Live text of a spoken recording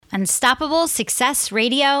Unstoppable Success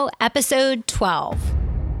Radio, Episode 12.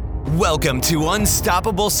 Welcome to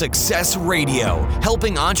Unstoppable Success Radio,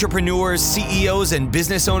 helping entrepreneurs, CEOs, and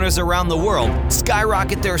business owners around the world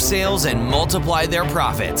skyrocket their sales and multiply their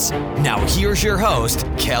profits. Now here's your host,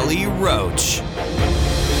 Kelly Roach.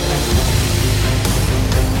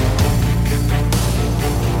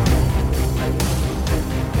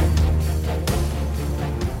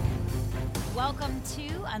 Welcome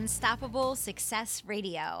to Unstoppable Success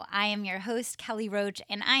Radio. I am your host, Kelly Roach,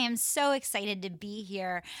 and I am so excited to be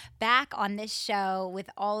here back on this show with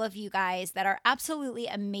all of you guys that are absolutely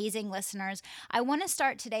amazing listeners. I want to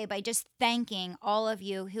start today by just thanking all of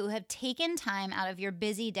you who have taken time out of your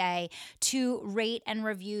busy day to rate and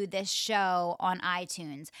review this show on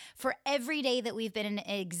iTunes. For every day that we've been in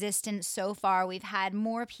existence so far, we've had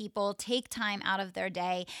more people take time out of their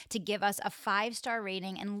day to give us a 5-star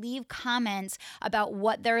rating and leave comments about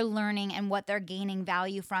what they're learning and what they're gaining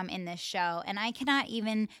value from in this show. And I cannot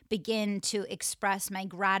even begin to express my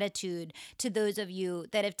gratitude to those of you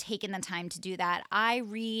that have taken the time to do that. I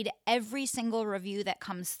read every single review that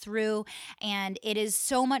comes through, and it is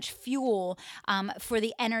so much fuel for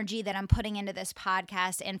the energy that I'm putting into this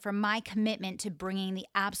podcast and for my commitment to bringing the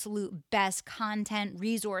absolute best content,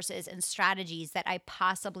 resources, and strategies that I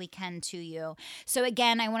possibly can to you. So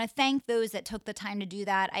again, I want to thank those that took the time to do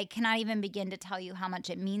that. I cannot even begin to tell you how much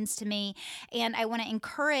it means to me. And I want to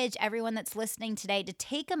encourage everyone that's listening today to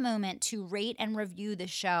take a moment to rate and review the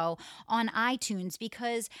show on iTunes,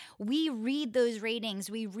 because we read those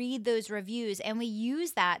ratings, we read those reviews, and we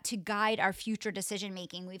use that to guide our future decision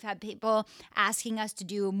making. We've had people asking us to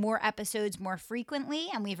do more episodes more frequently,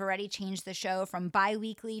 and we've already changed the show from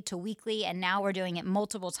bi-weekly to weekly, and now we're doing it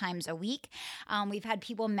multiple times a week. We've had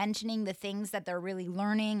people mentioning the things that they're really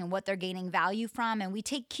learning and what they're gaining value from, and we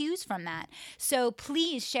take cues from that. So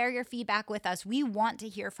please share your feedback with us. We want to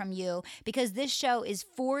hear from you because this show is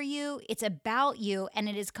for you, it's about you, and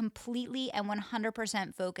it is completely and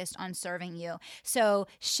 100% focused on serving you. So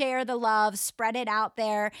share the love, spread it out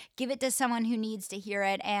there, give it to someone who needs to hear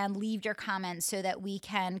it, and leave your comments so that we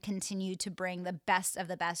can continue to bring the best of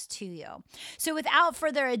the best to you. So without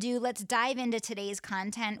further ado, let's dive into today's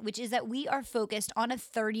content, which is that we are focused on a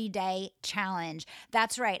 30-day challenge.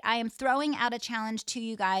 That's right. I am throwing out a challenge to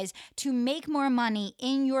you guys to make more money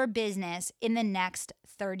in your business in the next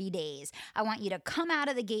 30 days. I want you to come out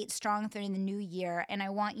of the gate strong through the new year, and I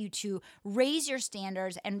want you to raise your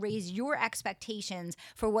standards and raise your expectations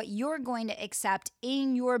for what you're going to accept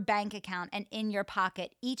in your bank account and in your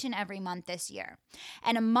pocket each and every month this year.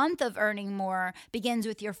 And a month of earning more begins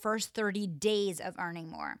with your first 30 days of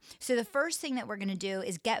earning more. So the first thing that we're going to do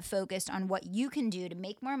is get focused on what you can do to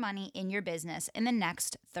make more money in your business in the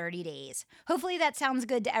next 30 days. Hopefully that sounds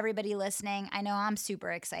good to everybody listening. I know I'm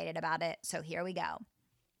super excited about it, so here we go.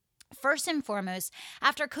 First and foremost,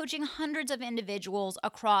 after coaching hundreds of individuals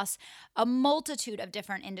across a multitude of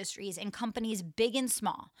different industries and companies big and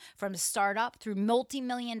small, from startup through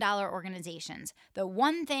multi-million-dollar organizations, the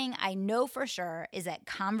one thing I know for sure is that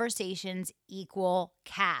conversations equal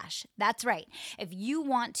cash. That's right. If you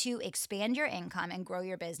want to expand your income and grow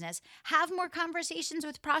your business, have more conversations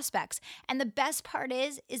with prospects. And the best part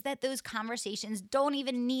is that those conversations don't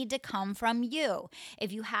even need to come from you.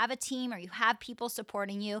 If you have a team or you have people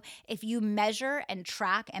supporting you, if you measure and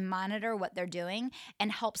track and monitor what they're doing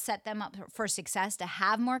and help set them up for success to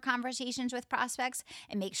have more conversations with prospects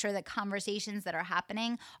and make sure that conversations that are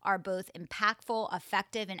happening are both impactful,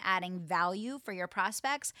 effective, and adding value for your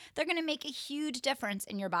prospects, they're going to make a huge difference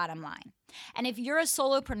in your bottom line. And if you're a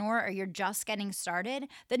solopreneur or you're just getting started,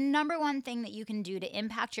 the number one thing that you can do to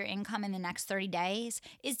impact your income in the next 30 days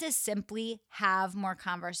is to simply have more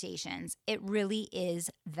conversations. It really is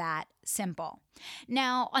that simple.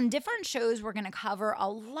 Now, on different shows, we're going to cover a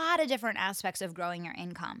lot of different aspects of growing your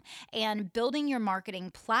income, and building your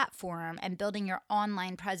marketing platform and building your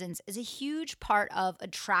online presence is a huge part of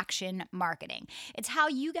attraction marketing. It's how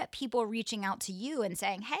you get people reaching out to you and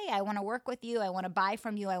saying, hey, I want to work with you. I want to buy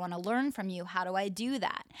from you. I want to learn from you. How do I do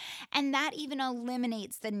that? And that even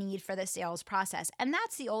eliminates the need for the sales process. And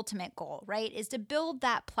that's the ultimate goal, right? Is to build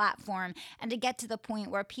that platform and to get to the point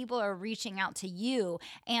where people are reaching out to you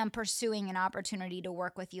and pursuing an opportunity to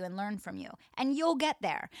work with you and learn from you. And you'll get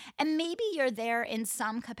there. And maybe you're there in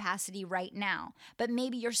some capacity right now, but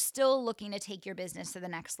maybe you're still looking to take your business to the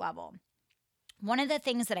next level. One of the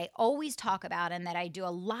things that I always talk about and that I do a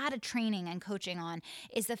lot of training and coaching on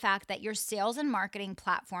is the fact that your sales and marketing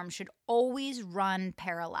platform should always run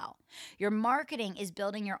parallel. Your marketing is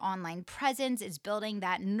building your online presence, it's building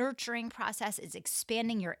that nurturing process, it's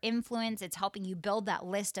expanding your influence, it's helping you build that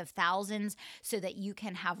list of thousands so that you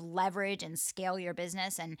can have leverage and scale your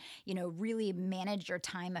business and, really manage your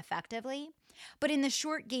time effectively. But in the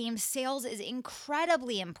short game, sales is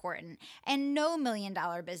incredibly important, and no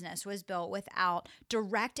million-dollar business was built without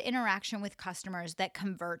direct interaction with customers that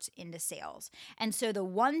converts into sales. And so the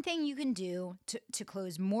one thing you can do to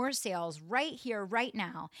close more sales right here, right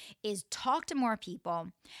now, is talk to more people,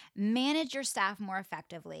 manage your staff more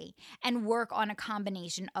effectively, and work on a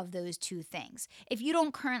combination of those two things. If you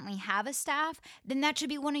don't currently have a staff, then that should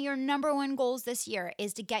be one of your number one goals this year,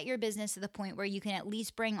 is to get your business to the point where you can at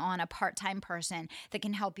least bring on a part-time person that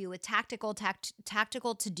can help you with tactical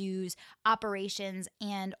to-dos, operations,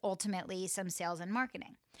 and ultimately some sales and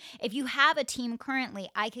marketing. If you have a team currently,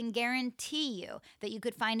 I can guarantee you that you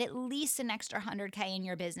could find at least an extra $100K in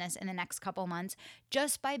your business in the next couple months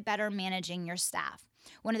just by better managing your staff.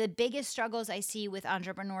 One of the biggest struggles I see with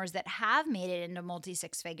entrepreneurs that have made it into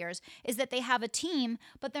multi-six figures is that they have a team,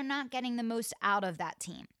 but they're not getting the most out of that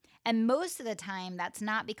team. And most of the time, that's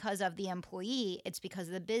not because of the employee, it's because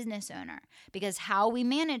of the business owner. Because how we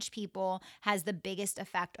manage people has the biggest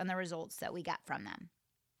effect on the results that we get from them.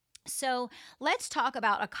 So let's talk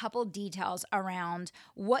about a couple details around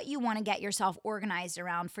what you want to get yourself organized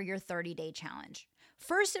around for your 30-day challenge.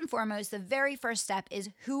 First and foremost, the very first step is,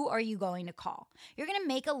 who are you going to call? You're going to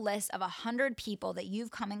make a list of 100 people that you've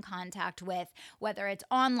come in contact with, whether it's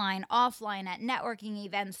online, offline, at networking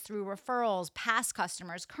events, through referrals, past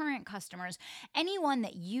customers, current customers, anyone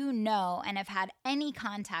that you know and have had any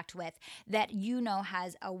contact with that you know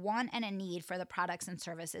has a want and a need for the products and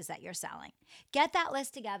services that you're selling. Get that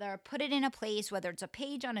list together, put it in a place, whether it's a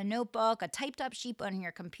page on a notebook, a typed up sheet on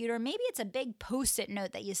your computer, maybe it's a big Post-it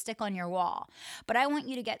note that you stick on your wall. But I want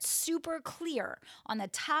you to get super clear on the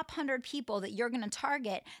top 100 people that you're going to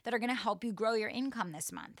target that are going to help you grow your income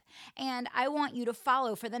this month. And I want you to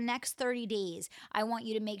follow for the next 30 days. I want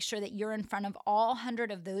you to make sure that you're in front of all 100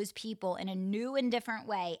 of those people in a new and different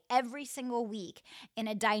way every single week, in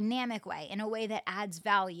a dynamic way, in a way that adds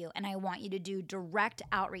value. And I want you to do direct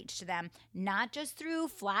outreach to them, not just through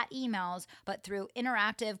flat emails, but through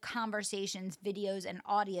interactive conversations, videos, and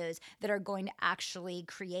audios that are going to actually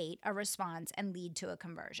create a response and lead to a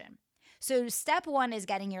conversion. So step one is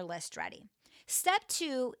getting your list ready. Step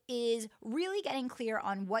two is really getting clear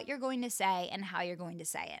on what you're going to say and how you're going to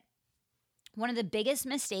say it. One of the biggest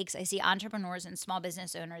mistakes I see entrepreneurs and small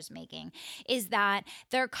business owners making is that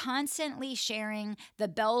they're constantly sharing the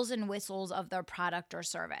bells and whistles of their product or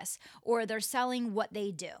service, or they're selling what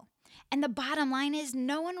they do. And the bottom line is,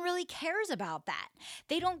 no one really cares about that.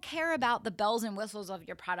 They don't care about the bells and whistles of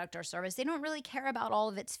your product or service. They don't really care about all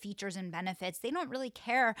of its features and benefits. They don't really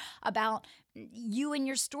care about you and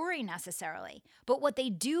your story necessarily. But what they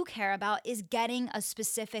do care about is getting a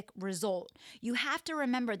specific result. You have to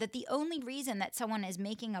remember that the only reason that someone is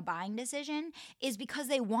making a buying decision is because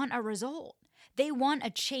they want a result. They want a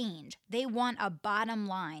change. They want a bottom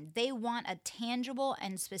line. They want a tangible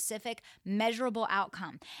and specific, measurable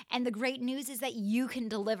outcome. And the great news is that you can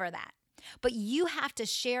deliver that. But you have to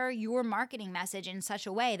share your marketing message in such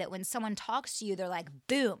a way that when someone talks to you, they're like,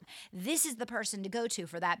 boom, this is the person to go to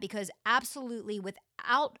for that, because absolutely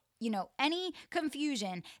without any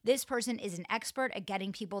confusion, this person is an expert at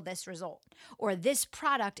getting people this result, or this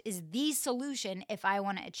product is the solution if I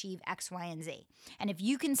want to achieve X, Y, and Z. And if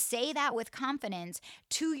you can say that with confidence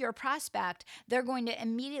to your prospect, they're going to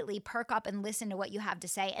immediately perk up and listen to what you have to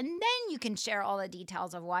say. And then you can share all the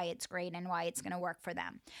details of why it's great and why it's going to work for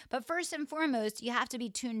them. But first and foremost, you have to be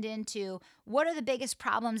tuned into what are the biggest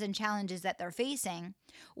problems and challenges that they're facing.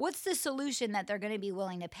 What's the solution that they're going to be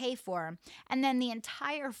willing to pay for? And then the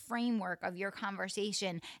entire framework of your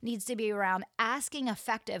conversation needs to be around asking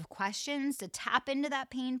effective questions to tap into that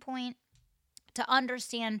pain point, to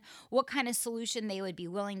understand what kind of solution they would be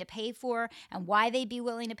willing to pay for and why they'd be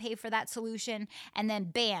willing to pay for that solution. And then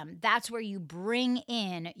bam, that's where you bring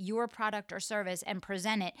in your product or service and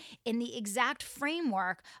present it in the exact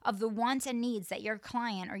framework of the wants and needs that your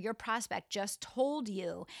client or your prospect just told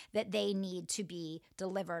you that they need to be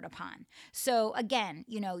delivered upon. So again,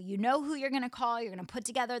 you know who you're going to call. You're going to put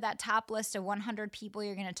together that top list of 100 people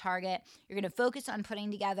you're going to target. You're going to focus on putting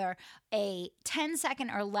together a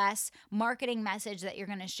 10-second or less marketing marketing message that you're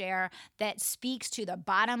going to share that speaks to the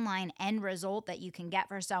bottom line end result that you can get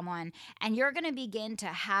for someone. And you're going to begin to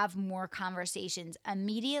have more conversations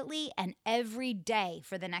immediately and every day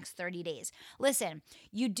for the next 30 days. Listen,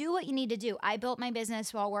 you do what you need to do. I built my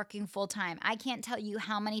business while working full time. I can't tell you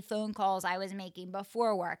how many phone calls I was making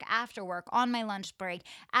before work, after work, on my lunch break,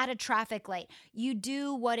 at a traffic light. You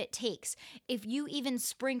do what it takes. If you even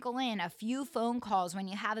sprinkle in a few phone calls when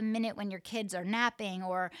you have a minute when your kids are napping,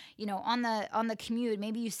 or on the commute,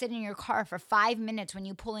 maybe you sit in your car for 5 minutes when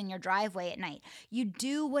you pull in your driveway at night. You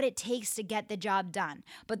do what it takes to get the job done.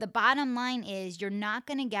 But the bottom line is you're not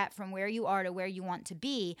going to get from where you are to where you want to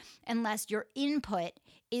be unless your input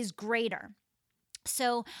is greater.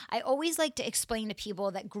 So I always like to explain to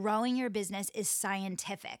people that growing your business is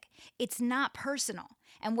scientific. It's not personal.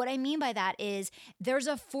 And what I mean by that is there's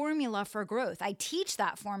a formula for growth. I teach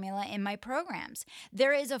that formula in my programs.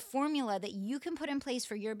 There is a formula that you can put in place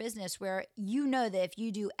for your business where you know that if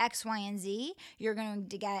you do X, Y, and Z, you're going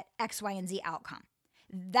to get X, Y, and Z outcome.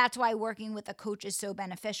 That's why working with a coach is so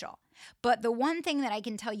beneficial. But the one thing that I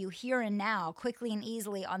can tell you here and now, quickly and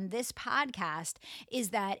easily on this podcast, is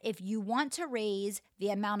that if you want to raise the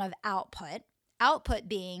amount of output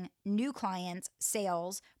being new clients,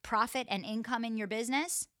 sales, profit, and income in your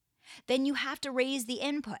business, then you have to raise the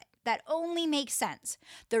input. That only makes sense.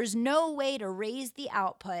 There's no way to raise the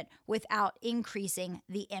output without increasing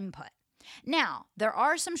the input. Now, there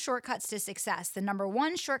are some shortcuts to success. The number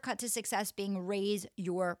one shortcut to success being raise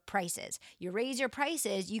your prices. You raise your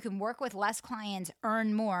prices, you can work with less clients,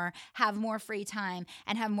 earn more, have more free time,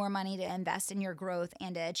 and have more money to invest in your growth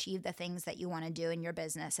and to achieve the things that you want to do in your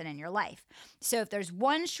business and in your life. So if there's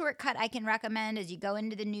one shortcut I can recommend as you go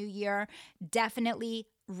into the new year, definitely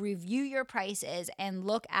review your prices and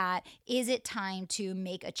look at, is it time to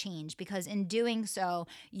make a change? Because in doing so,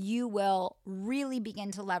 you will really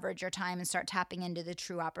begin to leverage your time and start tapping into the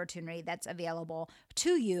true opportunity that's available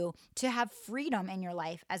to you to have freedom in your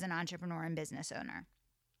life as an entrepreneur and business owner.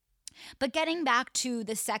 But getting back to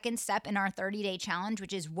the second step in our 30-day challenge,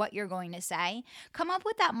 which is what you're going to say, come up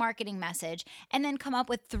with that marketing message and then come up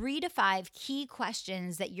with 3 to 5 key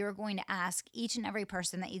questions that you're going to ask each and every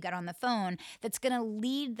person that you get on the phone that's going to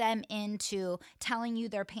lead them into telling you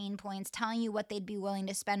their pain points, telling you what they'd be willing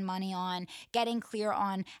to spend money on, getting clear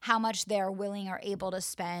on how much they're willing or able to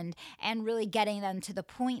spend, and really getting them to the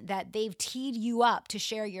point that they've teed you up to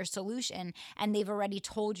share your solution and they've already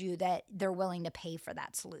told you that they're willing to pay for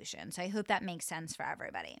that solution. So I hope that makes sense for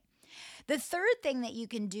everybody. The third thing that you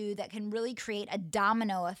can do that can really create a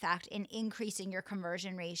domino effect in increasing your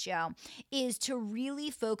conversion ratio is to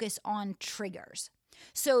really focus on triggers.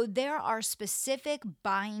 So there are specific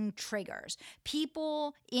buying triggers.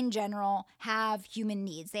 People in general have human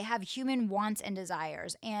needs. They have human wants and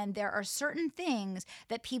desires. And there are certain things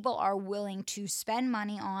that people are willing to spend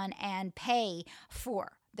money on and pay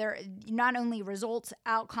for. They're not only results,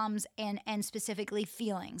 outcomes, and specifically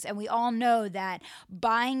feelings. And we all know that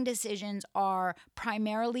buying decisions are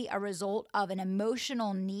primarily a result of an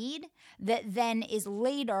emotional need that then is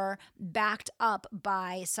later backed up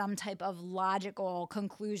by some type of logical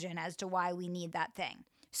conclusion as to why we need that thing.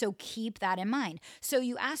 So keep that in mind. So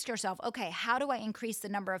you ask yourself, okay, how do I increase the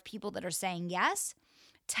number of people that are saying yes?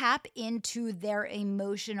 Tap into their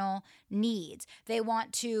emotional needs. They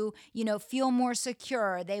want to, feel more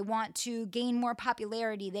secure. They want to gain more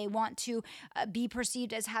popularity. They want to be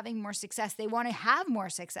perceived as having more success. They want to have more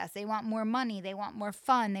success. They want more money. They want more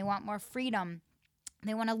fun. They want more freedom.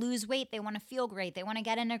 They want to lose weight. They want to feel great. They want to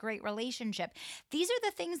get in a great relationship. These are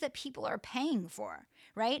the things that people are paying for,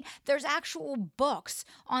 right? There's actual books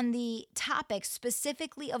on the topic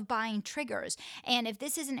specifically of buying triggers. And if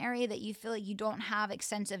this is an area that you feel like you don't have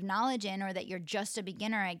extensive knowledge in, or that you're just a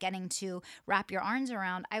beginner at getting to wrap your arms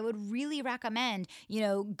around, I would really recommend,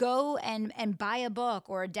 go and buy a book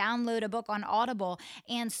or download a book on Audible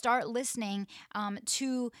and start listening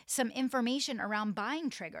to some information around buying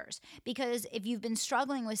triggers. Because if you've been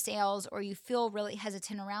struggling with sales, or you feel really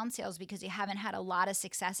hesitant around sales because you haven't had a lot of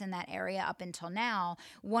success in that area up until now,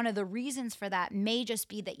 one of the reasons for that may just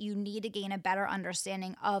be that you need to gain a better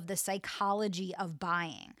understanding of the psychology of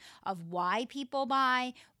buying, of why people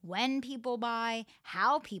buy, when people buy,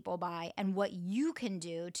 how people buy, and what you can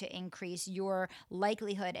do to increase your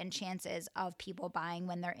likelihood and chances of people buying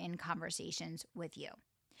when they're in conversations with you.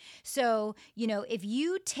 So, if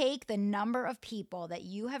you take the number of people that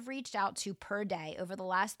you have reached out to per day over the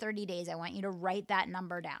last 30 days, I want you to write that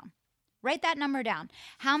number down. Write that number down.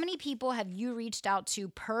 How many people have you reached out to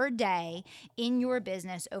per day in your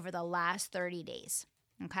business over the last 30 days?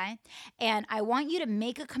 Okay. And I want you to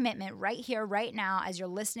make a commitment right here, right now, as you're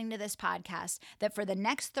listening to this podcast, that for the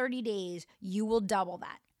next 30 days, you will double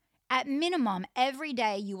that. At minimum, every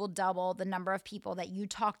day you will double the number of people that you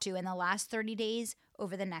talk to in the last 30 days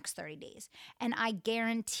over the next 30 days. And I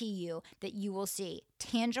guarantee you that you will see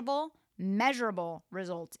tangible, measurable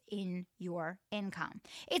results in your income.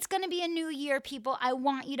 It's going to be a new year, people. I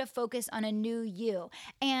want you to focus on a new you.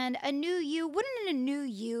 And a new you, wouldn't a new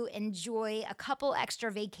you enjoy a couple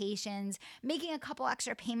extra vacations, making a couple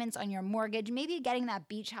extra payments on your mortgage, maybe getting that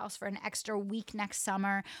beach house for an extra week next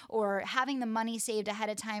summer, or having the money saved ahead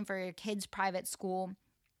of time for your kids' private school?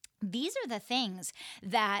 These are the things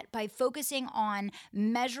that by focusing on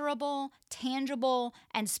measurable, tangible,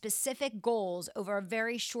 and specific goals over a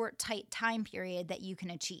very short, tight time period that you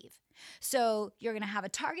can achieve. So you're going to have a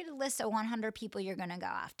targeted list of 100 people you're going to go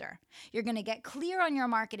after. You're going to get clear on your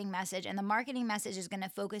marketing message, and the marketing message is going to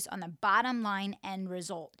focus on the bottom line end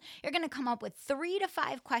result. You're going to come up with 3 to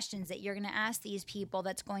 5 questions that you're going to ask these people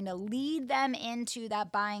that's going to lead them into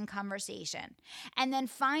that buying conversation. And then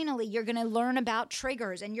finally, you're going to learn about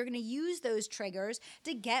triggers, and you're going to use those triggers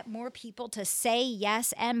to get more people to say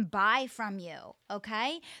yes and buy from you.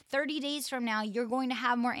 Okay? 30 days from now, you're going to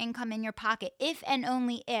have more income in your pocket if and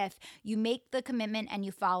only if you make the commitment and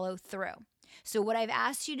you follow through. So what I've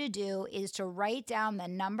asked you to do is to write down the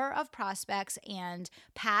number of prospects and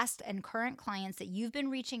past and current clients that you've been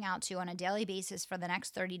reaching out to on a daily basis for the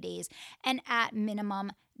next 30 days, and at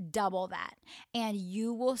minimum, double that. And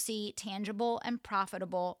you will see tangible and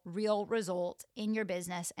profitable real results in your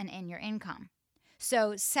business and in your income.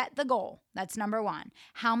 So set the goal. That's number 1.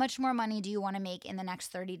 How much more money do you want to make in the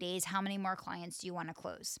next 30 days? How many more clients do you want to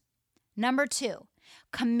close? Number 2,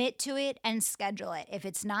 commit to it and schedule it. If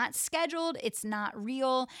it's not scheduled, it's not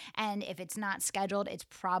real. And if it's not scheduled, it's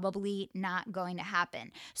probably not going to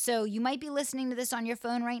happen. So you might be listening to this on your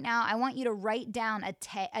phone right now. I want you to write down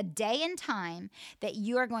a day and time that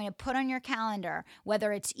you are going to put on your calendar,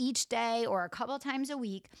 whether it's each day or a couple of times a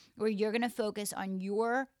week, where you're going to focus on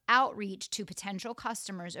your outreach to potential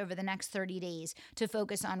customers over the next 30 days to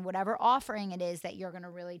focus on whatever offering it is that you're going to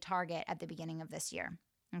really target at the beginning of this year.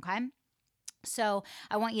 Okay? So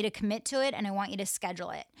I want you to commit to it and I want you to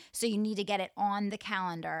schedule it. So you need to get it on the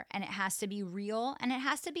calendar, and it has to be real and it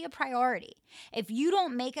has to be a priority. If you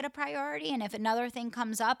don't make it a priority, and if another thing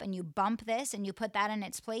comes up and you bump this and you put that in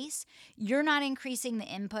its place, you're not increasing the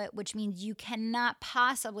input, which means you cannot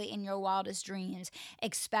possibly in your wildest dreams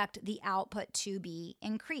expect the output to be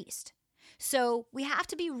increased. So we have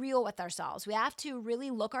to be real with ourselves. We have to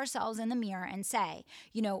really look ourselves in the mirror and say,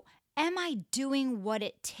 am I doing what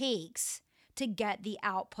it takes to get the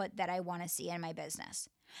output that I want to see in my business?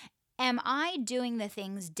 Am I doing the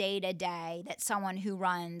things day to day that someone who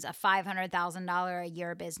runs a $500,000 a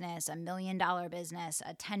year business, $1 million business,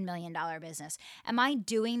 a $10 million business, am I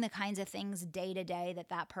doing the kinds of things day to day that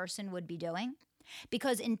that person would be doing?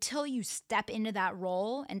 Because until you step into that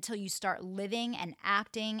role, until you start living and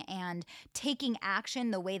acting and taking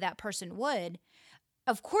action the way that person would,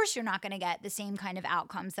 of course you're not going to get the same kind of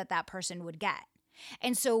outcomes that that person would get.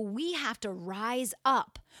 And so we have to rise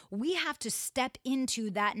up. We have to step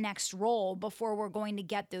into that next role before we're going to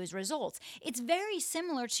get those results. It's very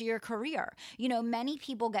similar to your career. Many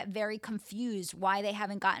people get very confused why they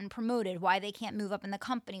haven't gotten promoted, why they can't move up in the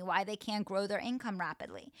company, why they can't grow their income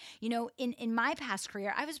rapidly. In my past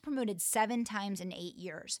career, I was promoted 7 times in 8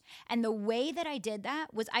 years. And the way that I did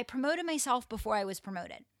that was I promoted myself before I was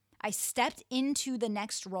promoted. I stepped into the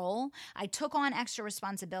next role. I took on extra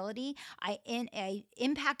responsibility. I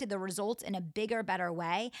impacted the results in a bigger, better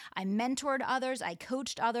way. I mentored others. I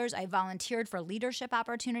coached others. I volunteered for leadership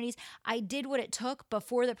opportunities. I did what it took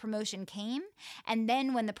before the promotion came. And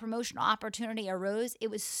then when the promotional opportunity arose,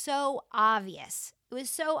 it was so obvious. It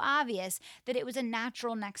was so obvious that it was a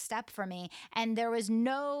natural next step for me. And there was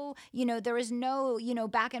no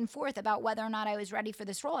back and forth about whether or not I was ready for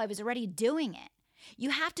this role. I was already doing it.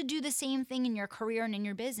 You have to do the same thing in your career and in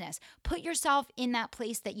your business. Put yourself in that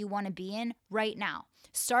place that you want to be in right now.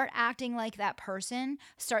 Start acting like that person.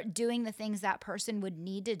 Start doing the things that person would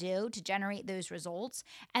need to do to generate those results,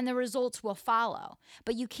 and the results will follow.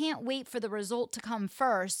 But you can't wait for the result to come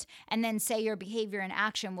first and then say your behavior and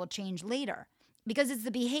action will change later. Because it's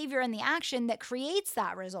the behavior and the action that creates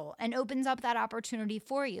that result and opens up that opportunity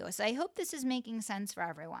for you. So I hope this is making sense for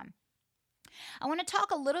everyone. I want to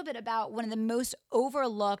talk a little bit about one of the most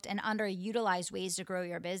overlooked and underutilized ways to grow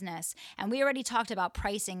your business. And we already talked about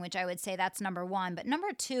pricing, which I would say that's number one. But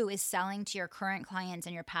number two is selling to your current clients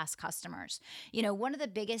and your past customers. You know, one of the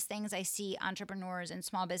biggest things I see entrepreneurs and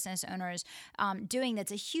small business owners doing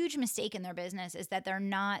that's a huge mistake in their business is that they're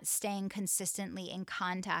not staying consistently in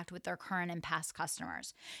contact with their current and past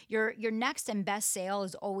customers. Your next and best sale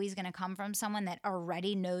is always going to come from someone that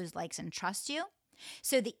already knows, likes, and trusts you.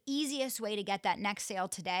 So the easiest way to get that next sale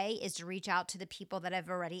today is to reach out to the people that have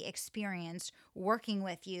already experienced working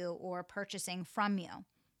with you or purchasing from you.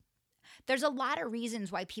 There's a lot of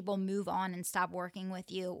reasons why people move on and stop working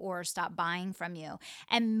with you or stop buying from you.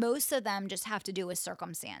 And most of them just have to do with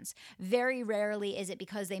circumstance. Very rarely is it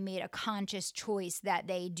because they made a conscious choice that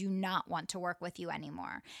they do not want to work with you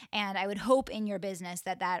anymore. And I would hope in your business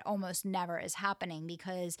that that almost never is happening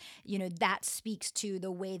because, you know, that speaks to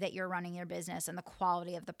the way that you're running your business and the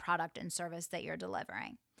quality of the product and service that you're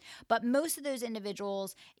delivering. But most of those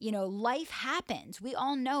individuals, you know, life happens. We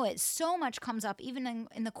all know it. So much comes up even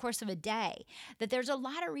in the course of a day that there's a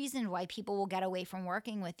lot of reasons why people will get away from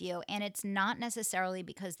working with you. And it's not necessarily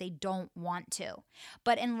because they don't want to.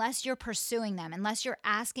 But unless you're pursuing them, unless you're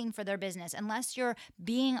asking for their business, unless you're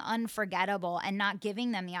being unforgettable and not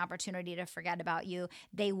giving them the opportunity to forget about you,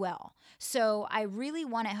 they will. So I really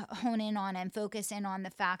want to hone in on and focus in on the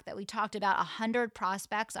fact that we talked about 100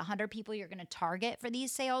 prospects, 100 people you're going to target for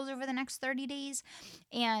these sales over the next 30 days.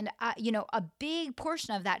 And, you know, a big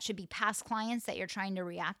portion of that should be past clients that you're trying to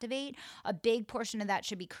reactivate. A big portion of that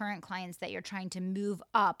should be current clients that you're trying to move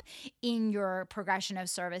up in your progression of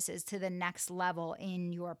services to the next level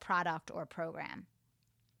in your product or program.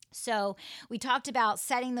 So we talked about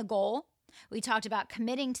setting the goal. We talked about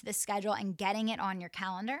committing to the schedule and getting it on your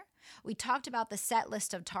calendar. We talked about the set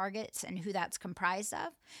list of targets and who that's comprised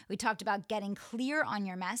of. We talked about getting clear on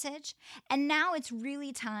your message. And now it's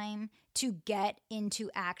really time to get into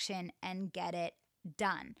action and get it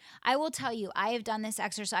done. I will tell you, I have done this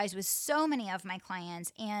exercise with so many of my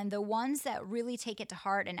clients, and the ones that really take it to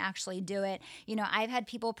heart and actually do it, you know, I've had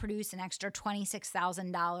people produce an extra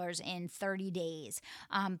 $26,000 in 30 days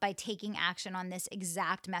by taking action on this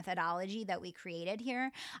exact methodology that we created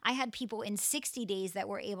here. I had people in 60 days that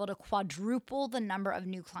were able to quadruple the number of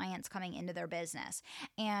new clients coming into their business.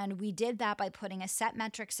 And we did that by putting a set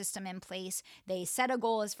metric system in place. They set a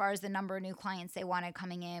goal as far as the number of new clients they wanted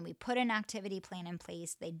coming in. We put an activity plan in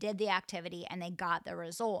place. They did the activity and they got the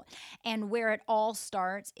result. And where it all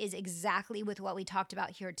starts is exactly with what we talked about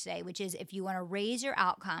here today, which is if you want to raise your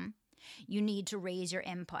outcome, you need to raise your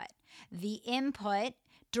input. The input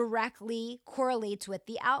directly correlates with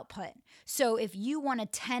the output. So if you want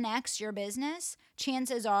to 10x your business,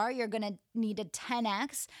 chances are you're going to need to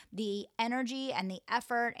 10x the energy and the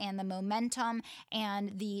effort and the momentum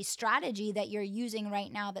and the strategy that you're using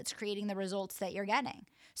right now that's creating the results that you're getting.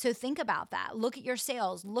 So think about that. Look at your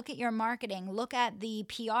sales, look at your marketing, look at the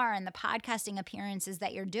PR and the podcasting appearances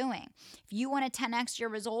that you're doing. If you want to 10x your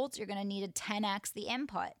results, you're going to need to 10x the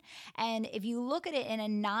input. And if you look at it in a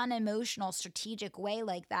non-emotional, strategic way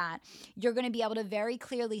like that, you're going to be able to very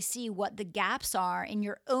clearly see what the gaps are in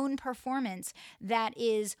your own performance that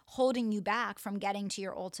is holding you back from getting to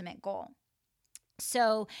your ultimate goal.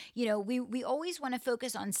 So, you know, we always want to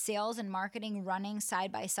focus on sales and marketing running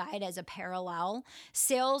side by side as a parallel.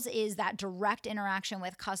 Sales is that direct interaction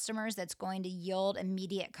with customers that's going to yield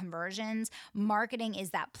immediate conversions. Marketing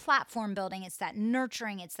is that platform building. It's that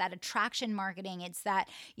nurturing. It's that attraction marketing. It's that,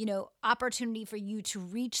 you know, opportunity for you to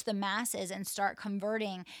reach the masses and start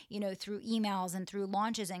converting, you know, through emails and through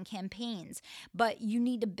launches and campaigns. But you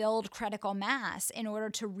need to build critical mass in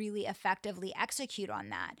order to really effectively execute on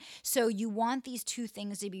that. So you want these two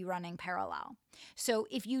things to be running parallel. So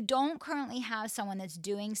if you don't currently have someone that's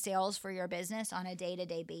doing sales for your business on a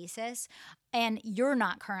day-to-day basis, and you're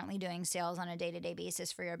not currently doing sales on a day-to-day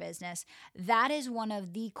basis for your business, that is one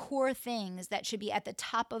of the core things that should be at the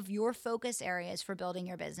top of your focus areas for building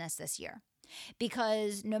your business this year.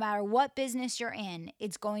 Because no matter what business you're in,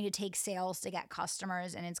 it's going to take sales to get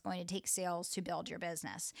customers and it's going to take sales to build your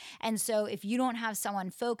business. And so if you don't have someone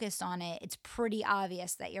focused on it, it's pretty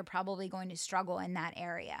obvious that you're probably going to struggle in that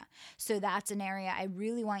area. So that's an area I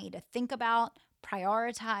really want you to think about,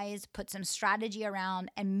 prioritize, put some strategy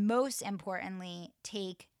around, and most importantly,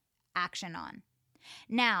 take action on.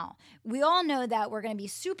 Now, we all know that we're going to be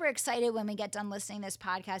super excited when we get done listening to this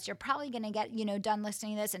podcast. You're probably going to get, done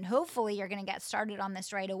listening to this, and hopefully you're going to get started on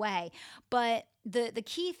this right away. But the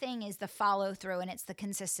key thing is the follow through, and it's the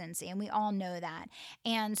consistency, and we all know that.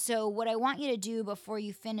 And so what I want you to do before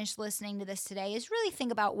you finish listening to this today is really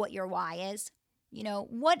think about what your why is.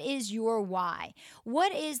 What is your why?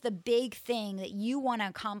 What is the big thing that you want to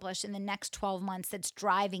accomplish in the next 12 months that's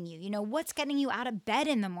driving you? What's getting you out of bed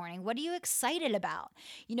in the morning? What are you excited about?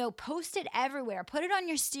 Post it everywhere. Put it on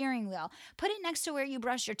your steering wheel. Put it next to where you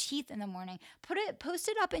brush your teeth in the morning. Post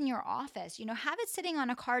it up in your office. Have it sitting on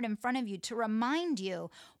a card in front of you to remind you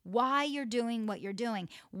why you're doing what you're doing,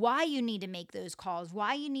 why you need to make those calls,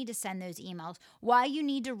 why you need to send those emails, why you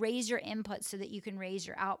need to raise your input so that you can raise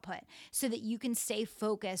your output, so that you can stay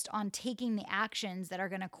focused on taking the actions that are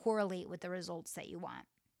going to correlate with the results that you want.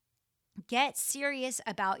 Get serious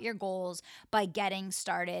about your goals by getting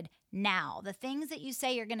started now. The things that you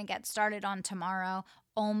say you're going to get started on tomorrow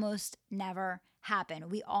almost never happen.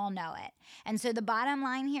 We all know it. And so the bottom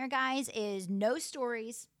line here, guys, is no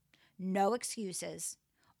stories, no excuses,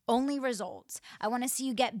 only results. I want to see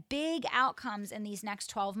you get big outcomes in these next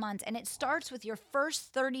 12 months. And it starts with your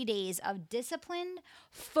first 30 days of disciplined,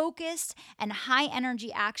 focused, and high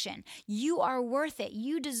energy action. You are worth it.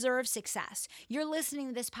 You deserve success. You're listening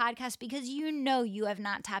to this podcast because you have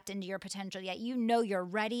not tapped into your potential yet. You're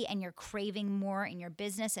ready and you're craving more in your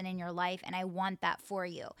business and in your life. And I want that for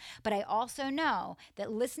you. But I also know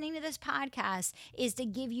that listening to this podcast is to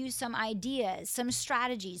give you some ideas, some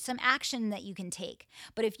strategies, some action that you can take.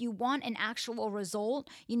 But if you want an actual result,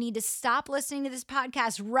 you need to stop listening to this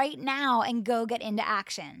podcast right now and go get into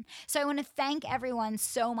action. So I want to thank everyone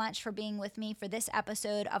so much for being with me for this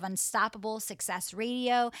episode of Unstoppable Success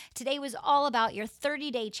Radio. Today was all about your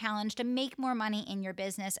 30-day challenge to make more money in your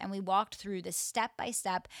business, and we walked through the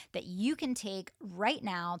step-by-step that you can take right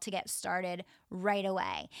now to get started right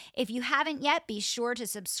away. If you haven't yet, be sure to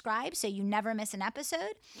subscribe so you never miss an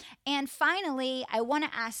episode. And finally, I want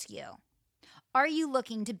to ask you, are you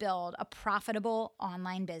looking to build a profitable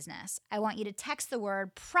online business? I want you to text the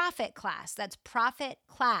word Profit Class, that's Profit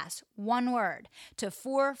Class, one word, to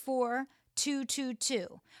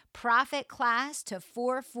 44222. Profit Class to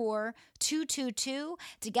 44222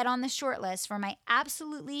 to get on the short list for my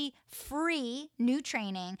absolutely free new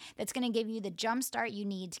training that's going to give you the jumpstart you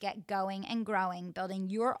need to get going and growing, building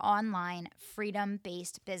your online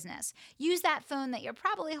freedom-based business. Use that phone that you're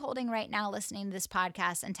probably holding right now listening to this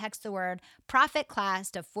podcast and text the word Profit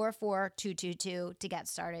Class to 44222 to get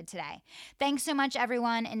started today. Thanks so much,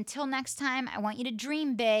 everyone. Until next time, I want you to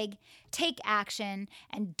dream big, take action,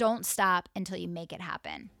 and don't stop until you make it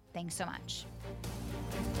happen. Thanks so much.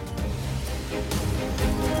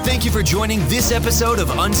 Thank you for joining this episode of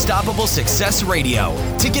Unstoppable Success Radio.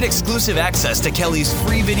 To get exclusive access to Kelly's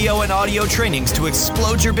free video and audio trainings to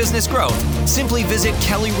explode your business growth, simply visit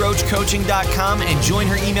kellyroachcoaching.com and join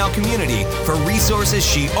her email community for resources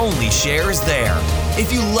she only shares there.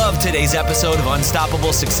 If you love today's episode of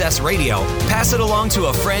Unstoppable Success Radio, pass it along to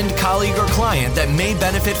a friend, colleague, or client that may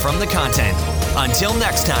benefit from the content. Until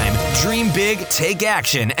next time, dream big, take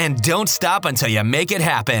action, and don't stop until you make it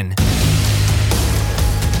happen.